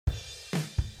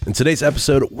In today's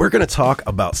episode, we're going to talk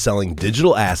about selling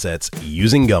digital assets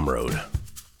using GumROAD.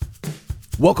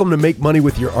 Welcome to Make Money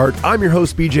with Your Art. I'm your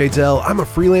host, BJ Dell. I'm a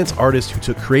freelance artist who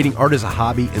took creating art as a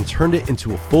hobby and turned it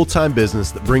into a full-time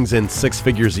business that brings in 6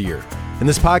 figures a year. In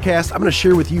this podcast, I'm going to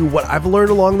share with you what I've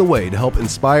learned along the way to help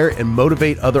inspire and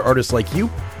motivate other artists like you.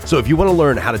 So if you want to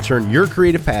learn how to turn your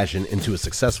creative passion into a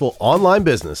successful online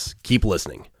business, keep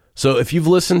listening. So if you've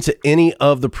listened to any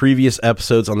of the previous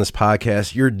episodes on this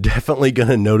podcast, you're definitely going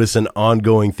to notice an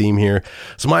ongoing theme here.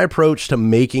 So my approach to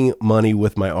making money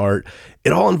with my art,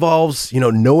 it all involves,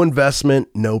 no investment,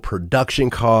 no production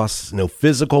costs, no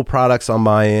physical products on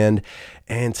my end.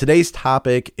 And today's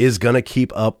topic is going to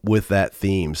keep up with that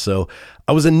theme. So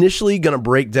I was initially going to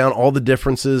break down all the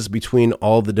differences between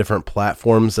all the different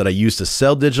platforms that I use to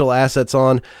sell digital assets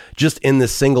on just in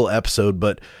this single episode.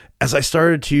 But as I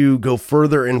started to go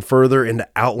further and further into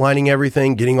outlining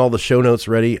everything, getting all the show notes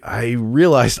ready, I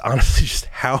realized honestly just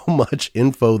how much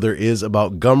info there is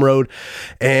about GumROAD,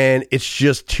 and it's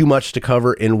just too much to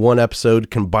cover in one episode,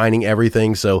 combining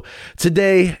everything. So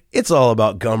today, it's all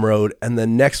about GumROAD, and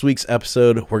then next week's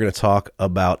episode, we're going to talk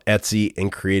about Etsy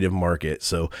and Creative Market.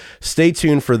 So stay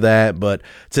tuned for that. But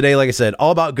today, like I said,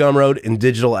 all about GumROAD and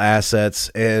digital assets.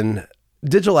 And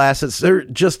digital assets, they're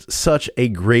just such a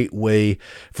great way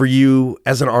for you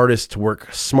as an artist to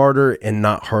work smarter and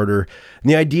not harder.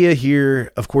 And the idea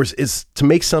here, of course, is to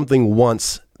make something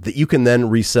once that you can then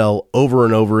resell over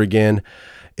and over again.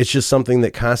 It's just something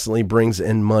that constantly brings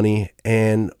in money,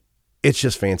 and it's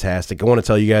just fantastic. I want to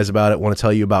tell you guys about it. I want to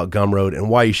tell you about GumROAD and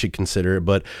why you should consider it.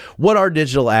 But what are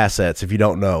digital assets if you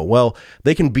don't know? Well,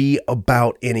 they can be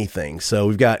about anything. So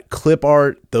we've got clip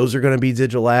art. Those are going to be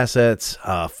digital assets.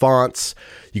 Fonts.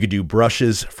 You could do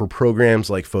brushes for programs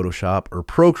like Photoshop or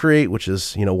Procreate, which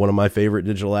is, one of my favorite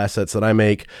digital assets that I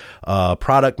make.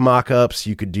 Product mock-ups.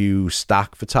 You could do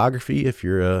stock photography if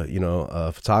you're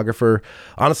a photographer.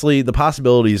 Honestly, the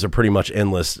possibilities are pretty much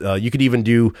endless. You could even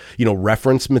do,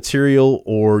 reference material,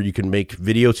 or you can make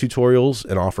video tutorials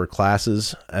and offer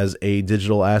classes as a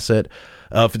digital asset.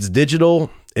 If it's digital,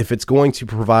 if it's going to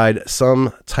provide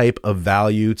some type of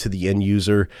value to the end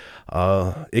user,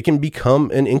 it can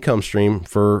become an income stream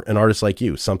for an artist like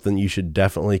you, something you should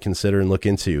definitely consider and look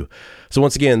into. So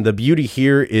once again, the beauty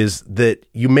here is that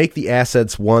you make the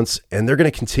assets once and they're going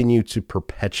to continue to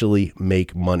perpetually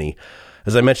make money.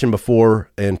 As I mentioned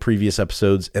before in previous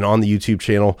episodes and on the YouTube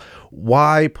channel,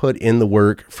 why put in the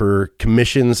work for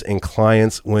commissions and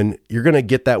clients when you're going to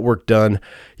get that work done?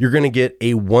 You're going to get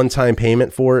a one-time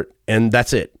payment for it, and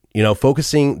that's it.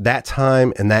 Focusing that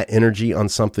time and that energy on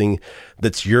something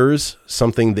that's yours,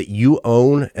 something that you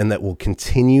own and that will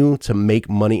continue to make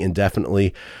money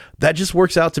indefinitely, that just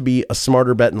works out to be a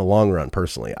smarter bet in the long run,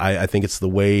 personally. I think it's the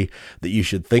way that you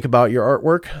should think about your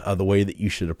artwork, the way that you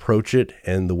should approach it,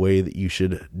 and the way that you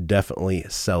should definitely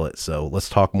sell it. So let's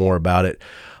talk more about it.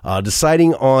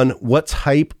 Deciding on what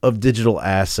type of digital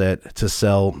asset to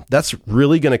sell, that's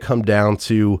really going to come down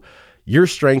to your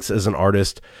strengths as an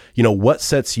artist. What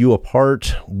sets you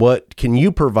apart? What can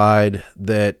you provide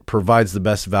that provides the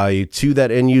best value to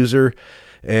that end user?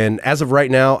 And as of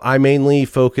right now, I mainly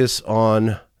focus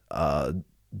on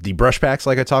the brush packs,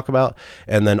 like I talk about,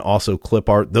 and then also clip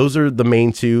art. Those are the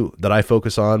main two that I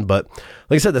focus on. But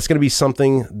like I said, that's going to be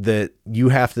something that you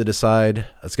have to decide.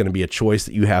 That's going to be a choice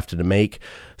that you have to make,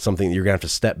 something that you're going to have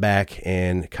to step back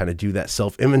and kind of do that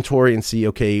self-inventory and see,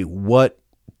 okay, what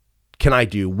can I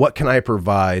do? What can I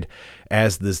provide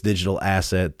as this digital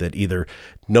asset that either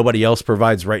nobody else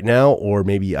provides right now, or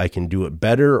maybe I can do it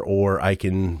better, or I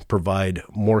can provide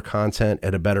more content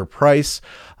at a better price?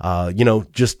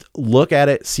 Just look at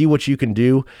it, see what you can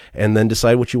do, and then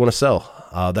decide what you want to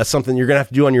sell. That's something you're going to have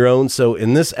to do on your own. So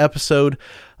in this episode,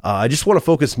 I just want to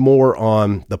focus more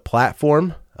on the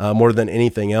platform more than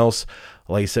anything else.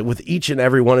 Like I said, with each and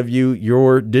every one of you,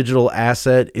 your digital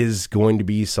asset is going to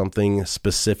be something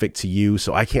specific to you.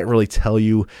 So I can't really tell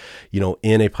you,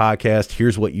 in a podcast,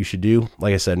 here's what you should do.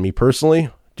 Like I said, me personally,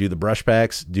 do the brush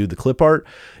packs, do the clip art.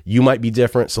 You might be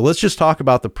different. So let's just talk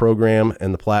about the program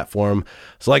and the platform.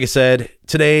 So like I said,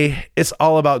 today it's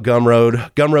all about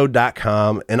GumROAD,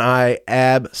 GumROAD.com, and I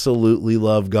absolutely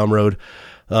love GumROAD.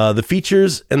 The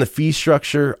features and the fee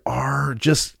structure are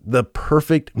just the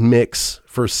perfect mix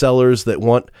for sellers that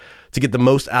want to get the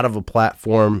most out of a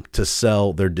platform to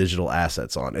sell their digital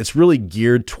assets on. It's really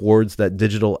geared towards that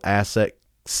digital asset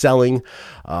selling.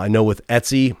 I know with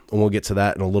Etsy, and we'll get to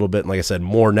that in a little bit, and like I said,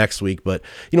 more next week, but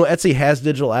Etsy has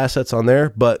digital assets on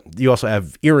there, but you also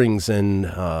have earrings and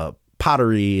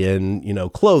pottery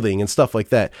and clothing and stuff like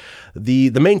that. The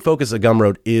main focus of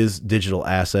GumROAD is digital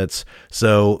assets,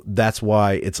 so that's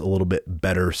why it's a little bit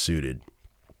better suited.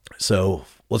 So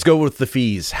let's go with the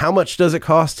fees. How much does it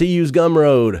cost to use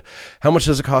GumROAD? How much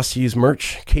does it cost to use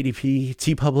merch, KDP,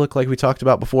 TeePublic, like we talked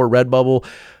about before, Redbubble?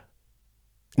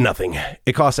 Nothing.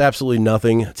 It costs absolutely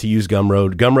nothing to use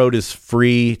GumROAD. GumROAD is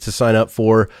free to sign up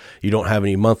for. You don't have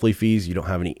any monthly fees. You don't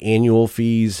have any annual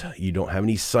fees. You don't have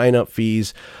any sign-up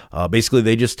fees. Basically,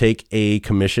 they just take a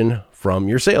commission from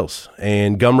your sales.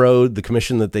 And GumROAD, the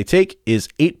commission that they take is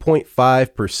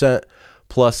 8.5%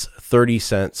 plus 30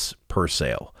 cents per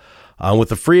sale. With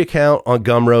the free account on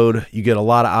GumROAD, you get a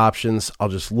lot of options. I'll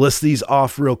just list these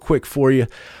off real quick for you.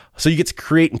 So you get to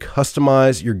create and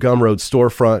customize your GumROAD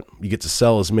storefront. You get to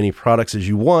sell as many products as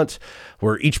you want,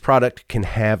 where each product can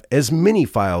have as many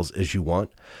files as you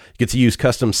want. You get to use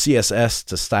custom CSS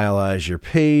to stylize your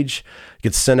page. You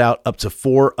get to send out up to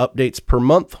 4 updates per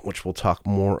month, which we'll talk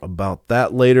more about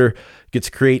that later. You get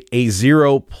to create a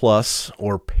 0+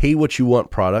 or pay what you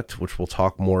want product, which we'll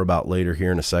talk more about later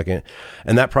here in a second.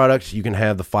 And that product, you can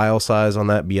have the file size on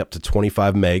that be up to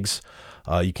 25 megs.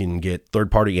 You can get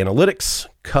third-party analytics,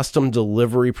 custom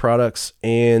delivery products,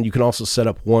 and you can also set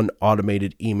up one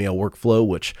automated email workflow,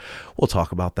 which we'll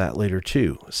talk about that later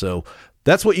too. So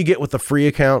that's what you get with the free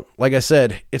account. Like I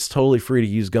said, it's totally free to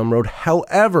use GumROAD.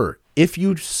 However, if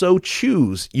you so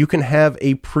choose, you can have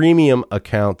a premium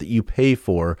account that you pay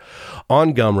for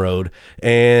on GumROAD,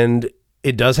 and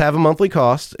it does have a monthly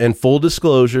cost. And full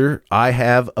disclosure, I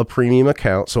have a premium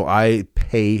account, so I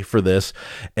pay for this.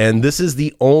 And this is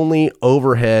the only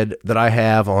overhead that I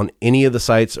have on any of the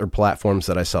sites or platforms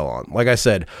that I sell on. Like I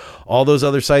said, all those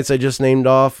other sites I just named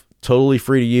off, totally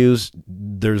free to use.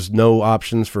 There's no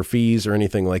options for fees or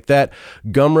anything like that.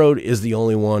 GumROAD is the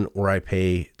only one where I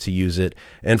pay to use it.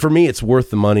 And for me, it's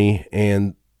worth the money.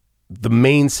 And the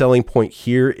main selling point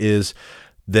here is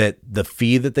that the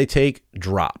fee that they take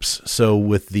drops. So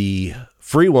with the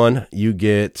free one, you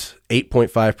get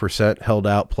 8.5% held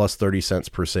out plus 30 cents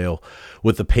per sale.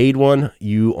 With the paid one,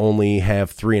 you only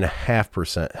have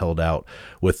 3.5% held out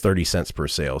with 30 cents per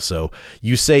sale. So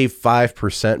you save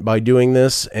 5% by doing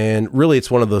this. And really,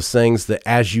 it's one of those things that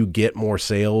as you get more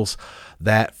sales,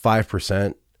 that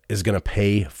 5% is going to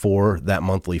pay for that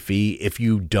monthly fee. If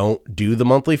you don't do the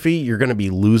monthly fee, you're going to be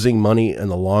losing money in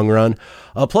the long run.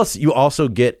 Plus, you also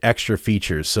get extra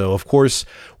features. So, of course,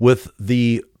 with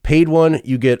the paid one,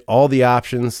 you get all the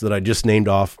options that I just named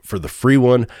off for the free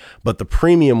one. But the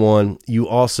premium one, you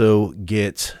also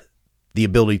get the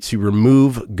ability to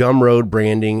remove GumROAD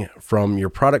branding from your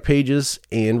product pages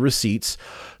and receipts.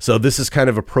 So this is kind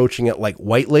of approaching it like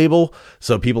white label.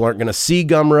 So people aren't going to see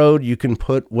GumROAD. You can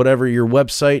put whatever your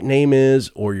website name is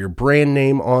or your brand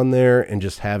name on there and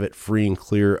just have it free and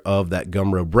clear of that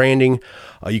GumROAD branding.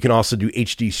 You can also do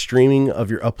HD streaming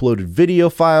of your uploaded video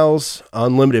files,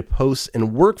 unlimited posts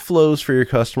and workflows for your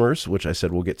customers, which I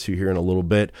said we'll get to here in a little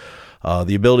bit.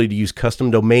 The ability to use custom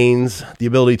domains, the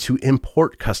ability to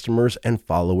import customers and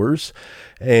followers.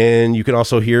 And you can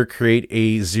also here create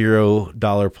a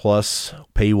 $0 plus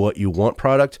pay what you want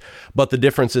product. But the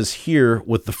difference is here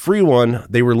with the free one,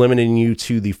 they were limiting you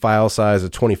to the file size of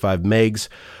 25 megs.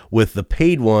 With the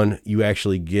paid one, you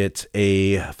actually get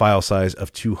a file size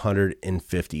of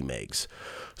 250 megs.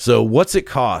 So what's it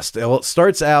cost? Well, it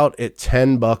starts out at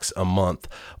 $10 a month,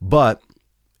 but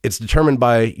it's determined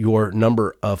by your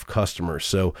number of customers.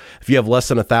 So if you have less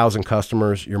than 1,000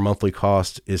 customers, your monthly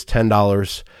cost is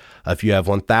 $10. If you have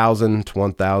 1,000 to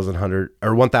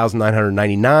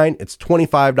 1,999, it's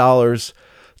 $25.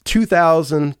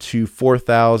 2,000 to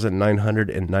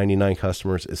 4,999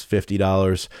 customers is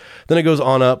 $50. Then it goes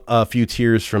on up a few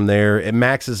tiers from there. It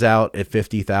maxes out at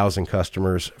 50,000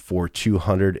 customers for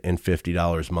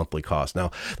 $250 monthly cost.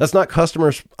 Now, that's not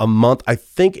customers a month. I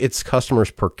think it's customers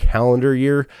per calendar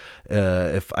year.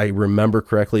 If I remember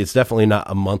correctly, it's definitely not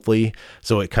a monthly.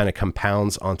 So it kind of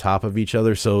compounds on top of each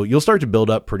other. So you'll start to build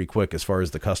up pretty quick as far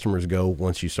as the customers go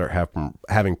once you start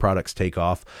having products take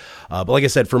off. But like I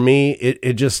said, for me,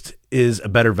 it just is a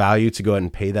better value to go ahead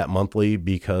and pay that monthly,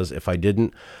 because if I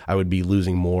didn't, I would be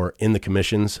losing more in the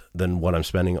commissions than what I'm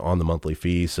spending on the monthly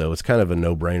fee. So it's kind of a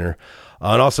no-brainer.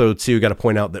 And also, too, got to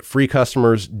point out that free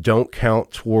customers don't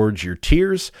count towards your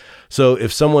tiers. So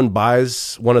if someone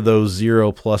buys one of those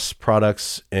 0+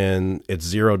 products and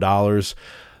it's $0,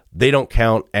 they don't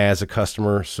count as a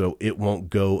customer, so it won't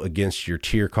go against your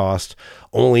tier cost.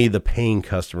 Only the paying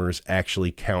customers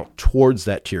actually count towards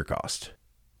that tier cost.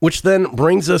 Which then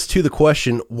brings us to the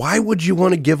question, why would you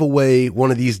want to give away one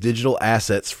of these digital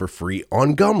assets for free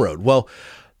on GumROAD? Well,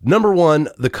 Number one,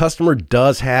 the customer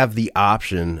does have the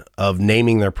option of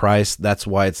naming their price. That's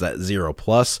why it's that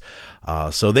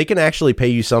 0+. So they can actually pay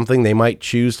you something. They might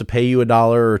choose to pay you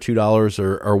 $1 or $2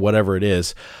 or whatever it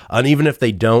is. And even if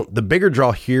they don't, the bigger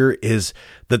draw here is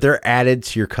that they're added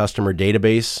to your customer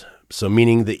database. So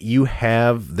meaning that you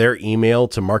have their email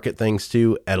to market things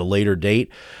to at a later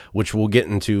date, which we'll get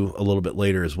into a little bit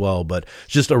later as well. But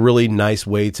it's just a really nice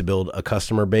way to build a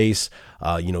customer base.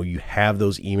 You have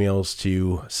those emails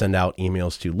to send out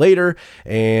emails to later,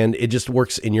 and it just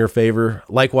works in your favor.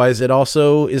 Likewise, it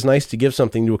also is nice to give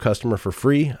something to a customer for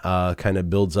free. Kind of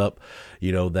builds up,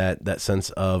 that sense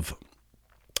of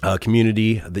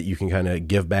community that you can kind of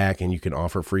give back and you can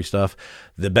offer free stuff.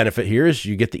 The benefit here is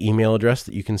you get the email address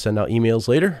that you can send out emails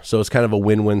later. So it's kind of a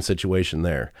win-win situation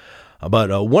there.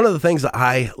 But one of the things that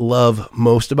I love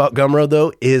most about GumROAD,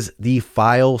 though, is the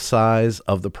file size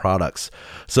of the products.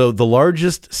 So the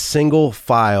largest single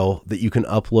file that you can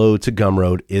upload to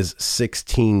GumROAD is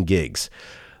 16 gigs.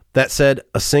 That said,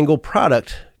 a single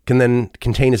product can then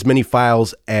contain as many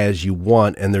files as you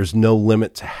want, and there's no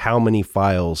limit to how many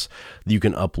files you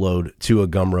can upload to a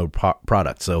GumROAD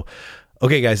product. So,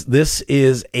 okay, guys, this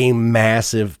is a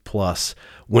massive plus.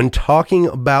 When talking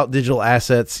about digital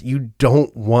assets, you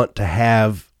don't want to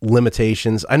have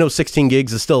limitations. I know 16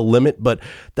 gigs is still a limit, but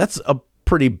that's a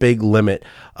pretty big limit.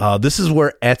 This is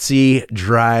where Etsy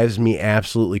drives me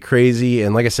absolutely crazy.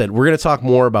 And like I said, we're going to talk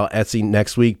more about Etsy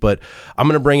next week, but I'm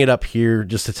going to bring it up here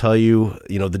just to tell you,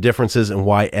 the differences and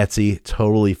why Etsy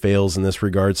totally fails in this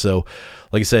regard. So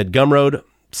like I said, GumROAD,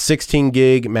 16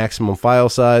 gig maximum file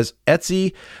size.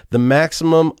 Etsy, the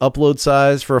maximum upload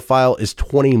size for a file is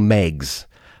 20 megs.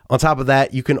 On top of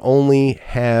that, you can only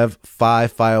have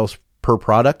 5 files per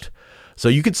product. So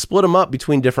you could split them up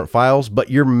between different files, but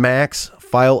your max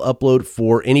file upload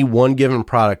for any one given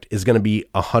product is going to be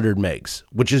 100 megs,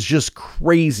 which is just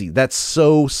crazy. That's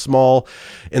so small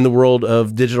in the world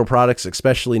of digital products,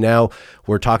 especially now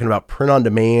we're talking about print on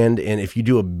demand. And if you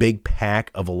do a big pack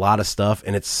of a lot of stuff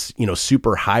and it's,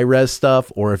 super high res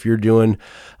stuff, or if you're doing,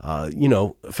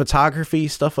 photography,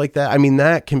 stuff like that,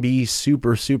 that can be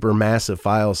super, super massive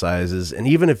file sizes. And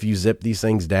even if you zip these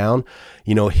things down,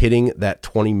 hitting that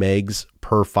 20 megs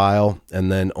per file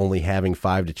and then only having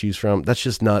 5 to choose from, that's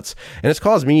just nuts. And it's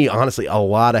caused me, honestly, a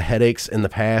lot of headaches in the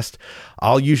past.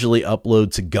 I'll usually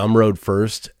upload to GumROAD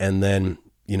first and then,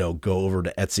 go over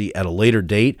to Etsy at a later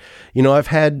date. I've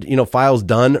had, files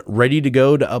done, ready to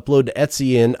go to upload to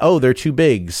Etsy, and they're too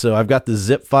big. So I've got the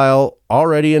zip file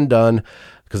already and done,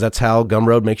 because that's how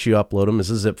GumROAD makes you upload them, is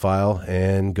a zip file,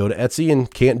 and go to Etsy and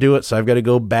can't do it. So I've got to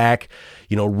go back,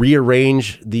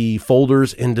 rearrange the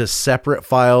folders into separate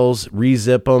files,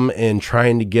 rezip them, and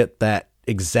trying to get that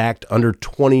exact under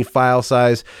 20 file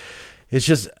size. It's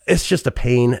just a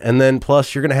pain. And then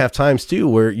plus you're going to have times too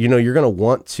where, you're going to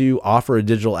want to offer a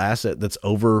digital asset that's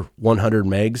over 100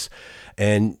 megs,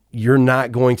 and you're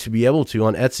not going to be able to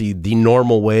on Etsy the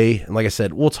normal way. And like I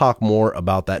said, we'll talk more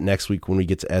about that next week when we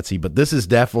get to Etsy, but this is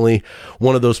definitely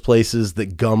one of those places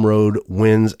that GumROAD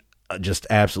wins just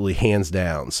absolutely hands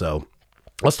down. So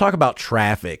let's talk about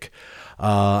traffic.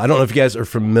 I don't know if you guys are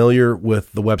familiar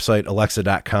with the website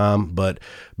Alexa.com, but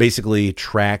basically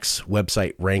tracks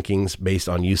website rankings based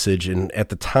on usage. And at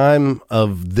the time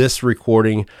of this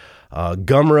recording,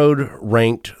 GumROAD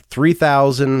ranked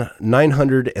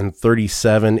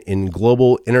 3,937 in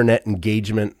global internet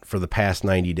engagement for the past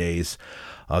 90 days.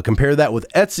 Compare that with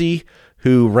Etsy,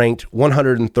 who ranked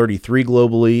 133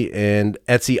 globally, and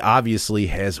Etsy obviously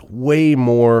has way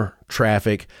more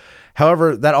traffic.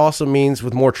 However, that also means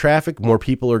with more traffic, more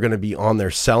people are going to be on there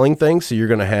selling things. So you're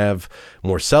going to have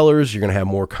more sellers, you're going to have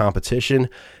more competition.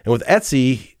 And with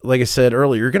Etsy, like I said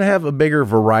earlier, you're going to have a bigger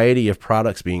variety of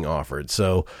products being offered.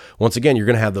 So once again, you're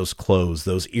going to have those clothes,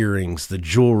 those earrings, the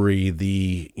jewelry,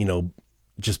 the,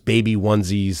 just baby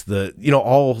onesies,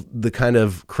 all the kind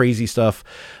of crazy stuff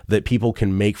that people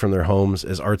can make from their homes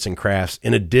as arts and crafts,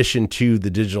 in addition to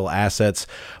the digital assets.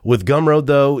 With GumROAD,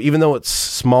 though, even though it's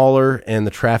smaller and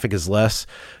the traffic is less,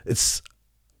 it's,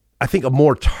 I think, a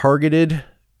more targeted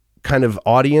kind of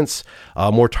audience,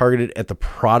 more targeted at the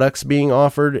products being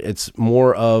offered. It's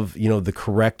more of, the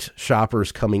correct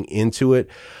shoppers coming into it.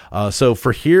 So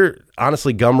for here,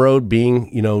 honestly, GumROAD being,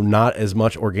 not as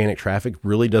much organic traffic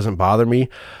really doesn't bother me.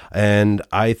 And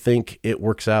I think it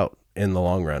works out in the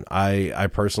long run. I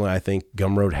personally, I think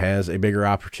GumROAD has a bigger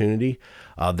opportunity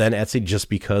than Etsy, just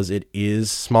because it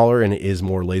is smaller and it is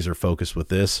more laser focused with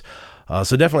this.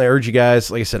 So definitely I urge you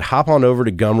guys, like I said, hop on over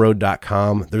to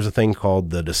gumroad.com. There's a thing called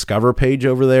the Discover page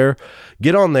over there.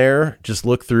 Get on there, just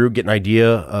look through, get an idea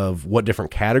of what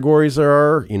different categories there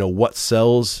are, what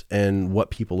sells and what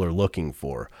people are looking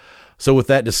for. So with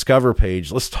that Discover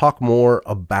page, let's talk more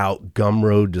about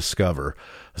GumROAD Discover.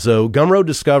 So GumROAD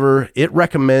Discover, it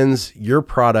recommends your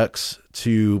products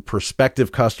to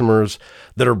prospective customers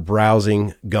that are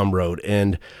browsing GumROAD.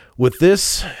 And with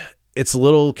this, it's a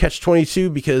little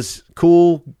catch-22 because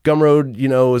cool,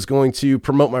 GumROAD, is going to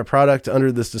promote my product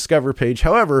under this Discover page.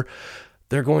 However,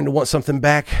 they're going to want something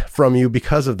back from you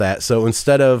because of that. So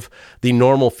instead of the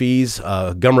normal fees,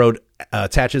 GumROAD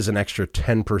attaches an extra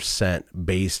 10%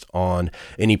 based on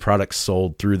any products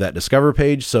sold through that Discover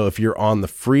page. So if you're on the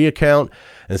free account,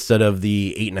 instead of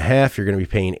the 8.5, you're going to be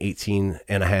paying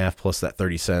 18.5 plus that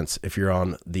 30 cents. If you're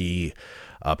on the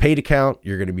paid account,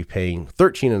 you're going to be paying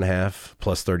 13.5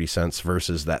 plus 30 cents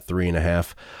versus that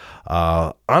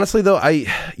 3.5. Honestly though,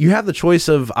 you have the choice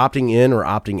of opting in or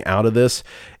opting out of this.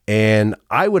 And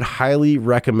I would highly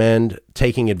recommend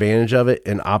taking advantage of it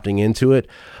and opting into it.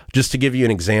 Just to give you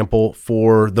an example,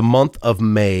 for the month of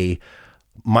May,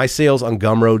 my sales on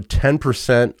GumROAD,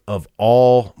 10% of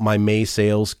all my May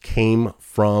sales came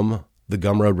from the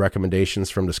GumROAD recommendations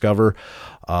from Discover.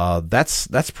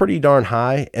 That's pretty darn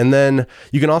high. And then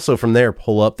you can also from there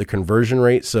pull up the conversion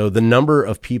rate. So the number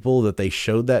of people that they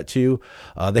showed that to,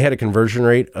 they had a conversion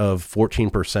rate of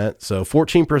 14%. So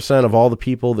 14% of all the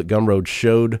people that GumROAD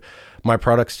showed my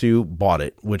products to bought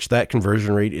it, which that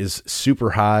conversion rate is super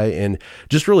high and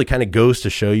just really kind of goes to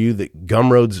show you that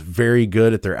GumROAD's very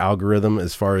good at their algorithm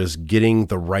as far as getting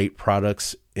the right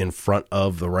products in front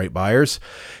of the right buyers.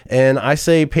 And I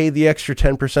say pay the extra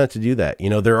 10% to do that.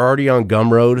 They're already on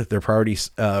GumROAD.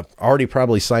 They're already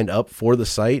probably signed up for the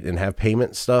site and have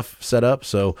payment stuff set up.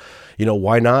 So,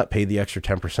 why not pay the extra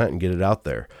 10% and get it out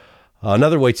there?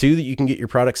 Another way too that you can get your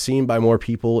products seen by more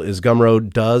people is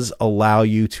GumROAD does allow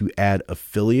you to add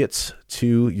affiliates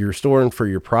to your store and for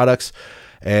your products.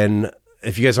 And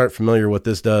if you guys aren't familiar, what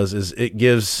this does is it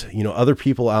gives, other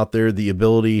people out there the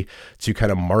ability to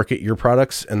kind of market your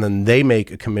products, and then they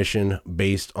make a commission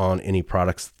based on any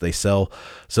products that they sell.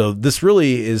 So this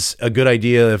really is a good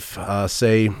idea if,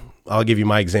 say, I'll give you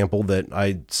my example that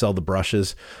I sell the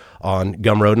brushes on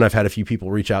GumROAD, and I've had a few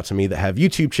people reach out to me that have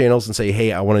YouTube channels and say,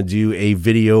 hey, I want to do a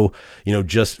video,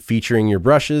 just featuring your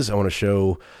brushes. I want to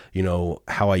show,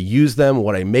 how I use them,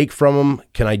 what I make from them.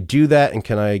 Can I do that? And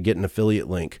can I get an affiliate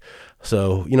link?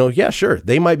 So, yeah, sure.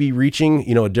 They might be reaching,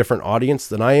 a different audience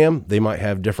than I am. They might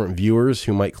have different viewers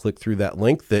who might click through that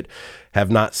link that have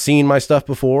not seen my stuff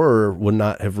before or would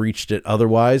not have reached it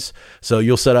otherwise. So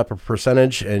you'll set up a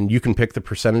percentage and you can pick the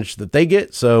percentage that they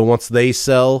get. So once they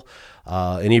sell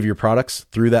any of your products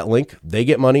through that link, they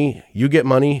get money, you get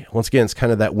money. Once again, it's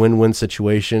kind of that win-win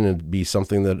situation. It'd be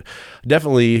something that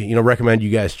definitely, recommend you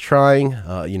guys trying,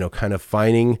 kind of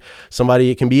finding somebody.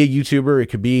 It can be a YouTuber. It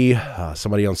could be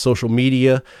somebody on social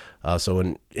media. So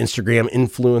an Instagram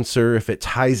influencer, if it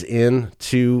ties in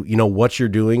to, what you're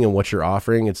doing and what you're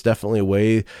offering, it's definitely a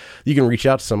way you can reach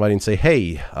out to somebody and say,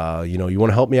 hey, you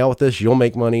want to help me out with this? You'll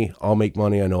make money. I'll make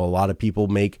money. I know a lot of people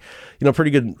make,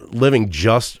 pretty good living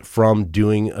just from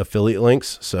doing affiliate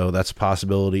links. So that's a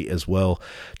possibility as well.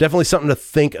 Definitely something to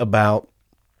think about.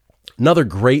 Another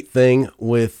great thing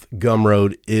with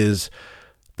GumROAD is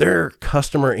their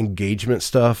customer engagement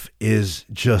stuff is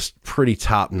just pretty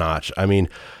top notch. I mean,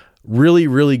 really,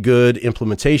 really good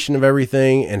implementation of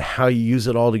everything and how you use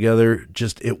it all together.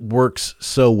 Just, it works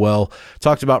so well.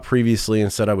 Talked about previously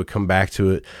and said I would come back to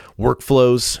it.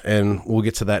 Workflows, and we'll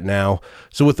get to that now.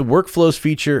 So with the workflows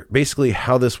feature, basically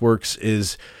how this works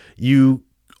is you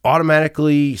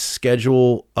automatically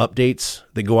schedule updates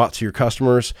that go out to your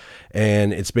customers,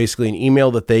 and it's basically an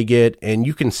email that they get, and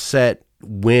you can set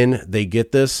when they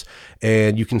get this,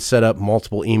 and you can set up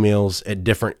multiple emails at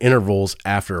different intervals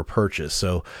after a purchase.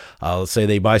 So let's say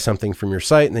they buy something from your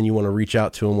site and then you want to reach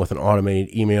out to them with an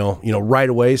automated email, right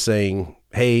away saying,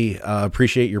 hey,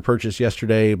 appreciate your purchase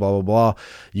yesterday, blah, blah, blah.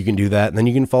 You can do that. And then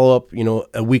you can follow up,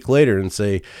 a week later and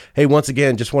say, hey, once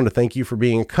again, just wanted to thank you for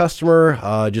being a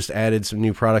customer. Just added some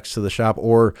new products to the shop,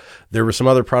 or there were some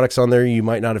other products on there you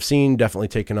might not have seen. Definitely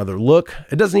take another look.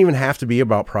 It doesn't even have to be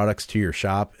about products to your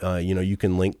shop. You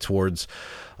can link towards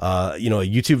a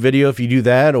YouTube video if you do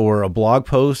that, or a blog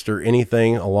post or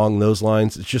anything along those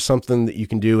lines. It's just something that you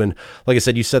can do. And like I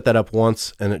said, you set that up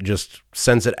once and it just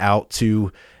sends it out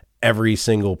to every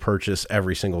single purchase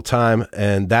every single time.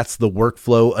 And that's the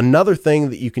workflow. Another thing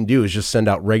that you can do is just send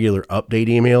out regular update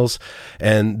emails.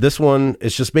 And this one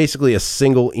is just basically a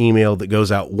single email that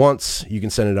goes out once. You can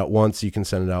send it out once. You can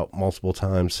send it out multiple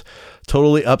times.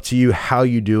 Totally up to you how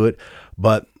you do it.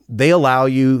 But they allow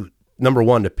you, number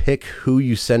one, to pick who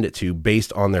you send it to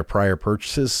based on their prior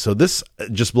purchases. So this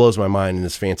just blows my mind and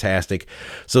is fantastic.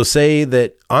 So say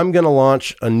that I'm going to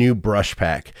launch a new brush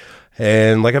pack.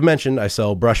 And like I've mentioned, I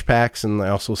sell brush packs and I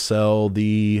also sell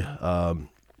the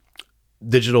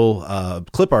digital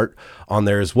clip art on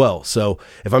there as well. So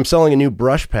if I'm selling a new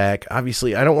brush pack,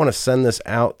 obviously I don't want to send this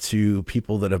out to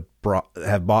people that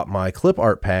have bought my clip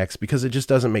art packs because it just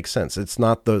doesn't make sense. It's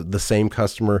not the same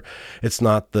customer. It's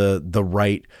not the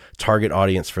right target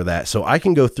audience for that. So I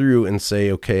can go through and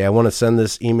say, okay, I want to send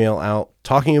this email out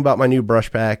talking about my new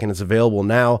brush pack, and it's available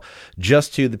now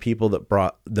just to the people that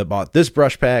bought this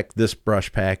brush pack,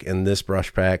 and this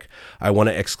brush pack. I want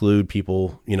to exclude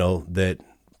people, that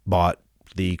bought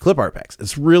the clip art packs.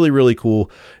 It's really, really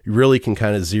cool. You really can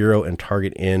kind of zero and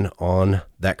target in on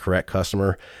that correct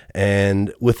customer.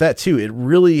 And with that too, it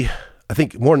really, I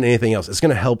think more than anything else, it's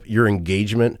going to help your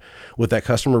engagement with that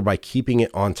customer by keeping it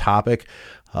on topic.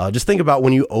 Just think about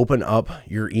when you open up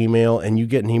your email and you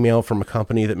get an email from a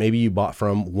company that maybe you bought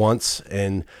from once,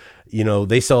 and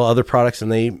they sell other products and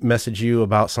they message you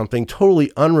about something totally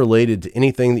unrelated to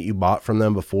anything that you bought from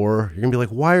them before. You're gonna be like,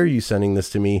 why are you sending this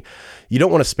to me? You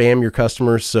don't want to spam your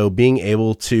customers. So being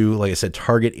able to, like I said,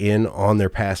 target in on their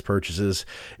past purchases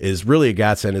is really a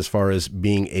godsend as far as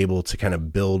being able to kind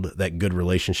of build that good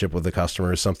relationship with the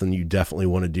customer is something you definitely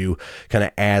want to do kind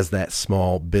of as that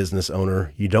small business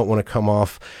owner. You don't want to come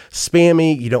off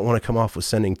spammy. You don't want to come off with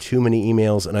sending too many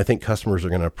emails. And I think customers are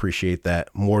going to appreciate that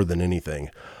more than anything.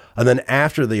 And then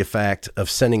after the fact of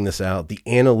sending this out, the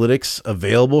analytics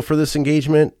available for this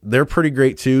engagement, they're pretty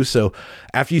great too. So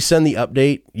after you send the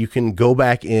update, you can go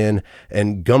back in,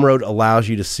 and GumROAD allows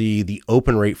you to see the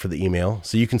open rate for the email.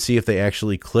 So you can see if they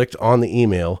actually clicked on the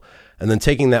email. And then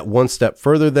taking that one step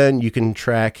further, then you can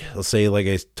track, let's say, like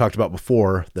I talked about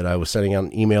before, that I was sending out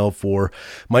an email for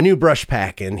my new brush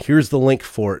pack, and here's the link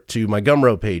for it to my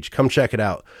GumROAD page. Come check it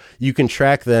out. You can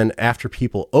track then, after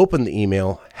people open the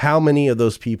email, how many of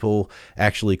those people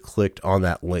actually clicked on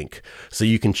that link. So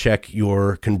you can check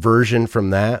your conversion from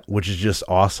that, which is just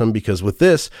awesome, because with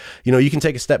this, you can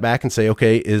take a step back and say,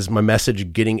 okay, is my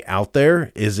message getting out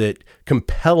there? Is it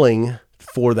compelling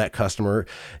for that customer?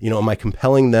 Am I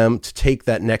compelling them to take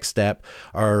that next step?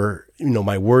 Are,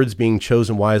 my words being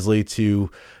chosen wisely to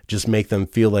just make them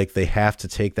feel like they have to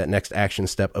take that next action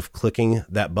step of clicking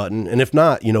that button? And if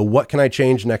not, what can I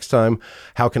change next time?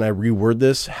 How can I reword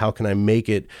this? How can I make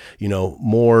it,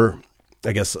 more,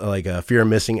 I guess, like a fear of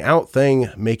missing out thing,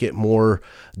 make it more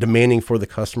demanding for the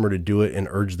customer to do it and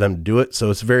urge them to do it. So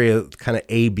it's very kind of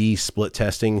A/B split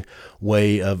testing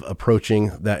way of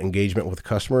approaching that engagement with the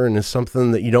customer. And it's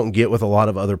something that you don't get with a lot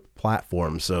of other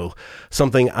platforms. So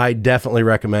something I definitely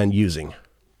recommend using.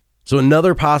 So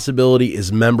another possibility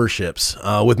is memberships.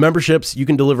 With memberships, you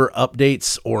can deliver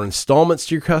updates or installments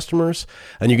to your customers,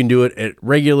 and you can do it at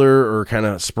regular or kind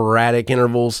of sporadic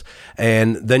intervals.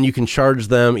 And then you can charge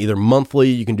them either monthly,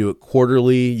 you can do it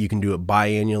quarterly, you can do it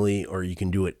biannually, or you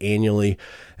can do it annually.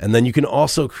 And then you can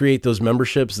also create those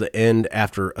memberships that end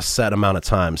after a set amount of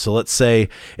time. So let's say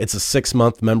it's a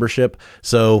 6-month membership.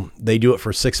 So they do it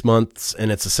for 6 months,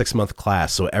 and it's a 6-month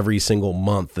class. So every single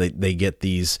month they get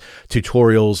these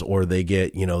tutorials, or they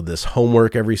get, this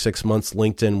homework every 6 months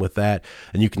linked in with that.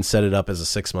 And you can set it up as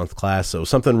a 6-month class. So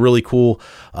something really cool.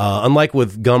 Unlike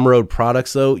with GumROAD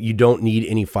products though, you don't need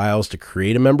any files to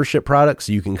create a membership product.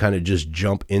 So you can kind of just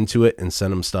jump into it and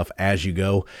send them stuff as you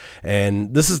go.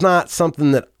 And this is not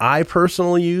something that I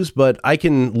personally use, but I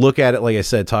can look at it, like I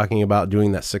said, talking about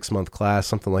doing that 6-month class,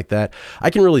 something like that. I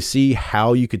can really see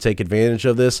how you could take advantage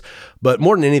of this. But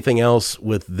more than anything else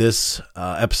with this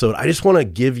episode, I just want to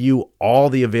give you all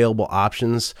the available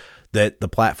options that the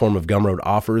platform of GumROAD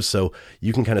offers, so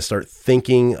you can kind of start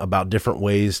thinking about different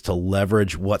ways to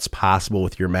leverage what's possible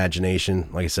with your imagination.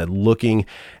 Like I said, looking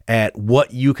at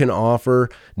what you can offer,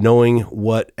 knowing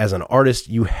what as an artist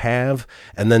you have,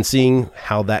 and then seeing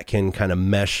how that can kind of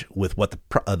mesh with what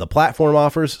the platform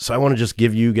offers. So I want to just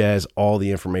give you guys all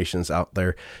the information out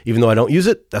there. Even though I don't use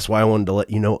it, that's why I wanted to let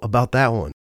you know about that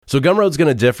one. So GumROAD's going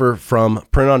to differ from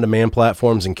print-on-demand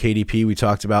platforms and KDP we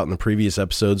talked about in the previous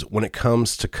episodes when it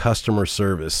comes to customer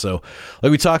service. So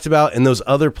like we talked about in those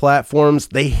other platforms,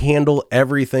 they handle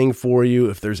everything for you.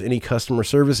 If there's any customer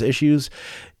service issues,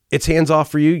 it's hands off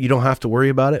for you. You don't have to worry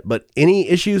about it. But any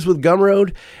issues with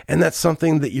GumROAD, and that's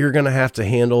something that you're going to have to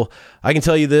handle. I can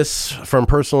tell you this from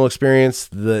personal experience,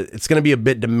 that it's going to be a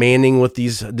bit demanding with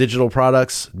these digital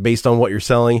products based on what you're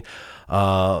selling.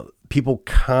 People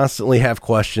constantly have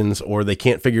questions, or they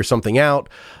can't figure something out,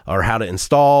 or how to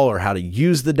install or how to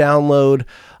use the download.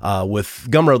 With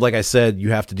GumROAD, like I said,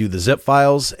 you have to do the zip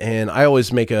files, and I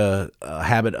always make a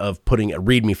habit of putting a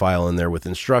README file in there with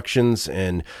instructions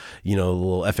and,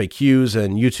 little FAQs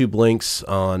and YouTube links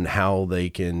on how they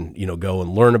can, go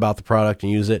and learn about the product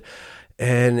and use it.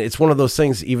 And it's one of those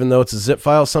things, even though it's a zip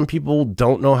file, some people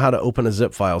don't know how to open a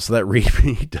zip file. So that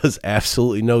README does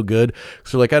absolutely no good.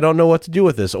 So like, I don't know what to do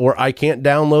with this, or I can't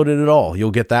download it at all. You'll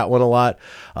get that one a lot.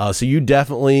 So you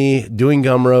definitely, doing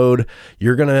GumROAD,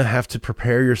 you're going to have to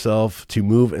prepare yourself to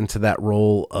move into that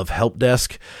role of help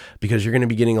desk, because you're going to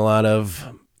be getting a lot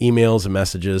of emails and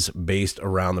messages based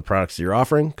around the products that you're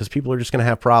offering, because people are just going to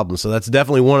have problems. So that's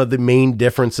definitely one of the main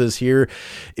differences here,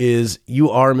 is you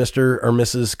are Mr. or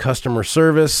Mrs. Customer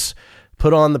Service.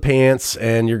 Put on the pants,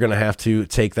 and you're going to have to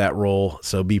take that role.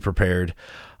 So be prepared.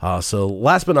 So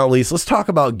last but not least, let's talk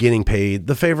about getting paid.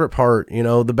 The favorite part,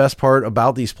 the best part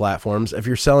about these platforms, if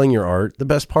you're selling your art, the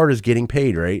best part is getting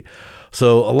paid, right?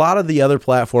 So a lot of the other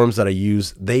platforms that I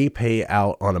use, they pay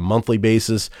out on a monthly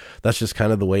basis. That's just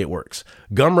kind of the way it works.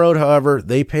 GumROAD, however,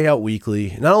 they pay out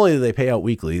weekly. Not only do they pay out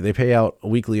weekly, they pay out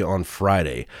weekly on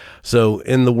Friday. So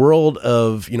in the world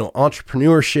of,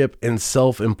 entrepreneurship and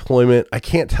self-employment, I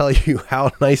can't tell you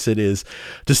how nice it is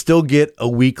to still get a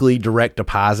weekly direct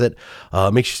deposit.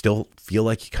 Makes you still feel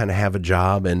like you kind of have a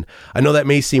job. And I know that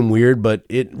may seem weird, but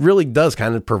it really does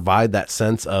kind of provide that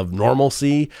sense of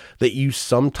normalcy that you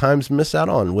sometimes miss out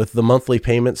on with the monthly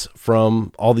payments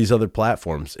from all these other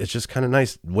platforms. It's just kind of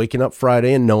nice waking up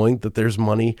Friday and knowing that there's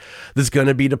money that's going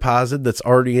to be deposited that's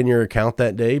already in your account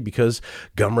that day, because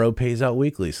GumROAD pays out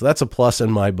weekly. So that's a plus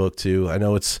in my book too. I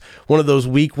know it's one of those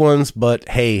weak ones, but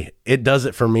hey, it does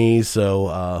it for me.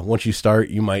 So once you start,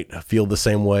 you might feel the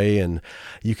same way, and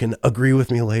you can agree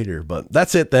with me later. But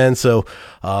that's it then. So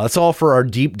that's all for our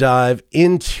deep dive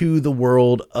into the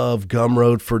world of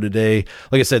GumROAD for today.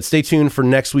 Like I said, stay tuned for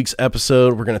next week's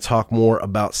episode. We're going to talk more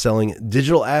about selling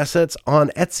digital assets on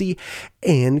Etsy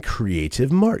and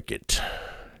Creative Market.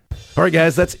 All right,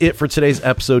 guys, that's it for today's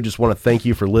episode. Just want to thank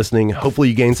you for listening. Hopefully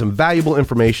you gained some valuable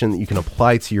information that you can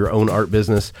apply to your own art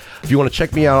business. If you want to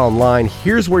check me out online,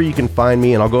 here's where you can find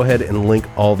me, and I'll go ahead and link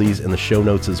all these in the show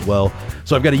notes as well.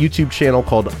 So I've got a YouTube channel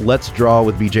called Let's Draw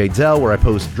with BJ Dell, where I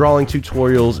post drawing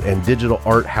tutorials and digital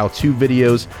art how-to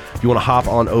videos. If you want to hop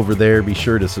on over there, be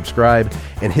sure to subscribe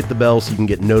and hit the bell so you can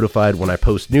get notified when I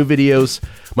post new videos.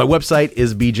 My website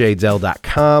is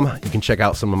bjdell.com. You can check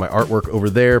out some of my artwork over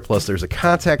there. Plus, there's a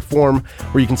contact form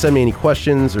where you can send me any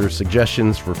questions or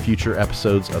suggestions for future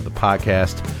episodes of the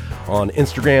podcast. On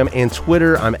Instagram and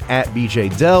Twitter, I'm at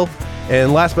bjdell.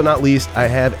 And last but not least, I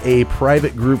have a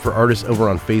private group for artists over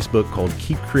on Facebook called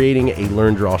Keep Creating, a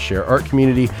Learn, Draw, Share art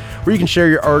community, where you can share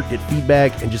your art, get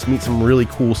feedback, and just meet some really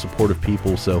cool, supportive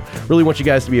people. So really want you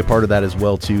guys to be a part of that as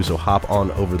well, too. So hop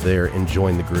on over there and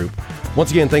join the group.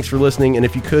 Once again, thanks for listening. And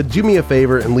if you could, do me a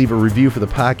favor and leave a review for the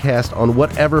podcast on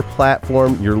whatever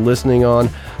platform you're listening on.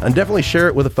 And definitely share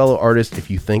it with a fellow artist if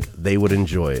you think they would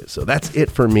enjoy it. So that's it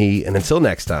for me. And until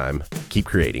next time, keep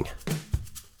creating.